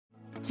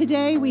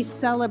Today, we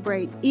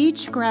celebrate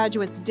each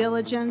graduate's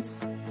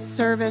diligence,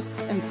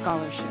 service, and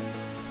scholarship.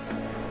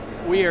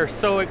 We are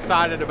so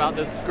excited about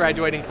this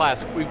graduating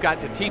class. We've got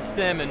to teach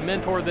them and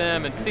mentor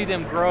them and see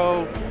them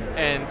grow,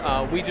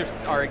 and we just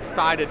are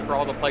excited for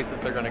all the places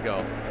they're going to go.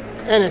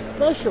 And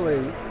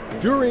especially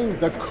during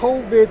the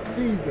COVID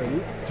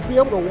season, to be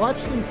able to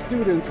watch these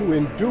students who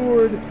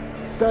endured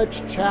such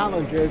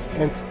challenges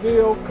and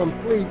still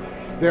complete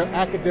their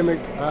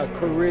academic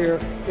career,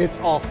 it's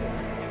awesome.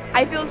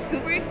 I feel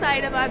super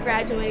excited about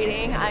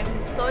graduating.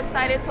 I'm so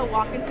excited to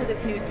walk into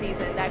this new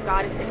season that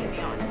God is taking me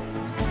on.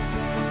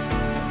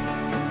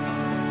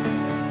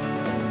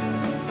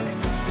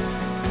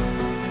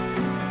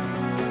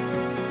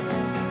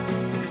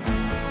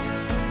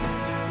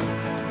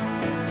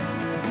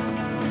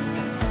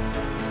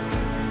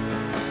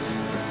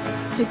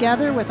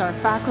 Together with our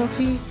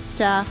faculty,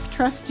 staff,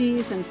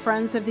 trustees, and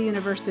friends of the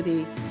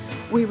university,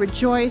 we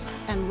rejoice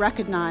and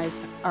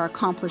recognize our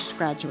accomplished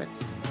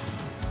graduates.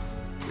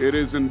 It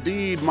is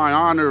indeed my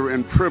honor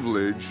and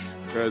privilege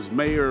as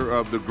mayor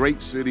of the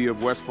great city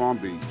of West Palm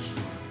Beach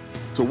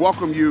to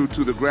welcome you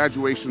to the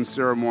graduation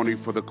ceremony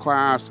for the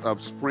class of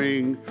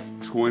spring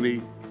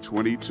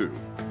 2022.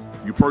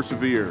 You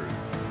persevered,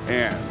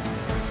 and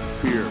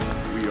here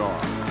we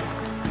are.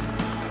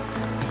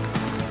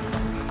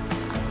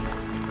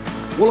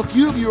 Well, a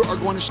few of you are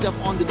going to step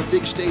onto the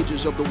big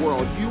stages of the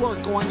world. You are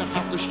going to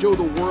have to show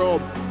the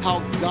world how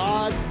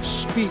God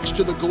speaks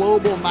to the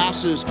global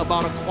masses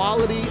about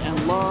equality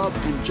and love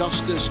and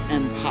justice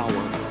and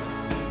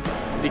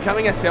power.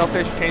 Becoming a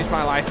sailfish changed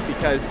my life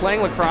because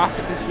playing lacrosse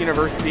at this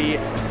university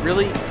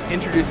really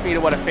introduced me to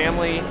what a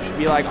family should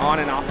be like on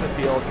and off the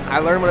field. I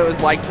learned what it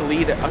was like to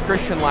lead a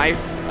Christian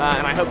life,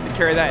 and I hope to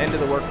carry that into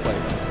the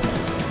workplace.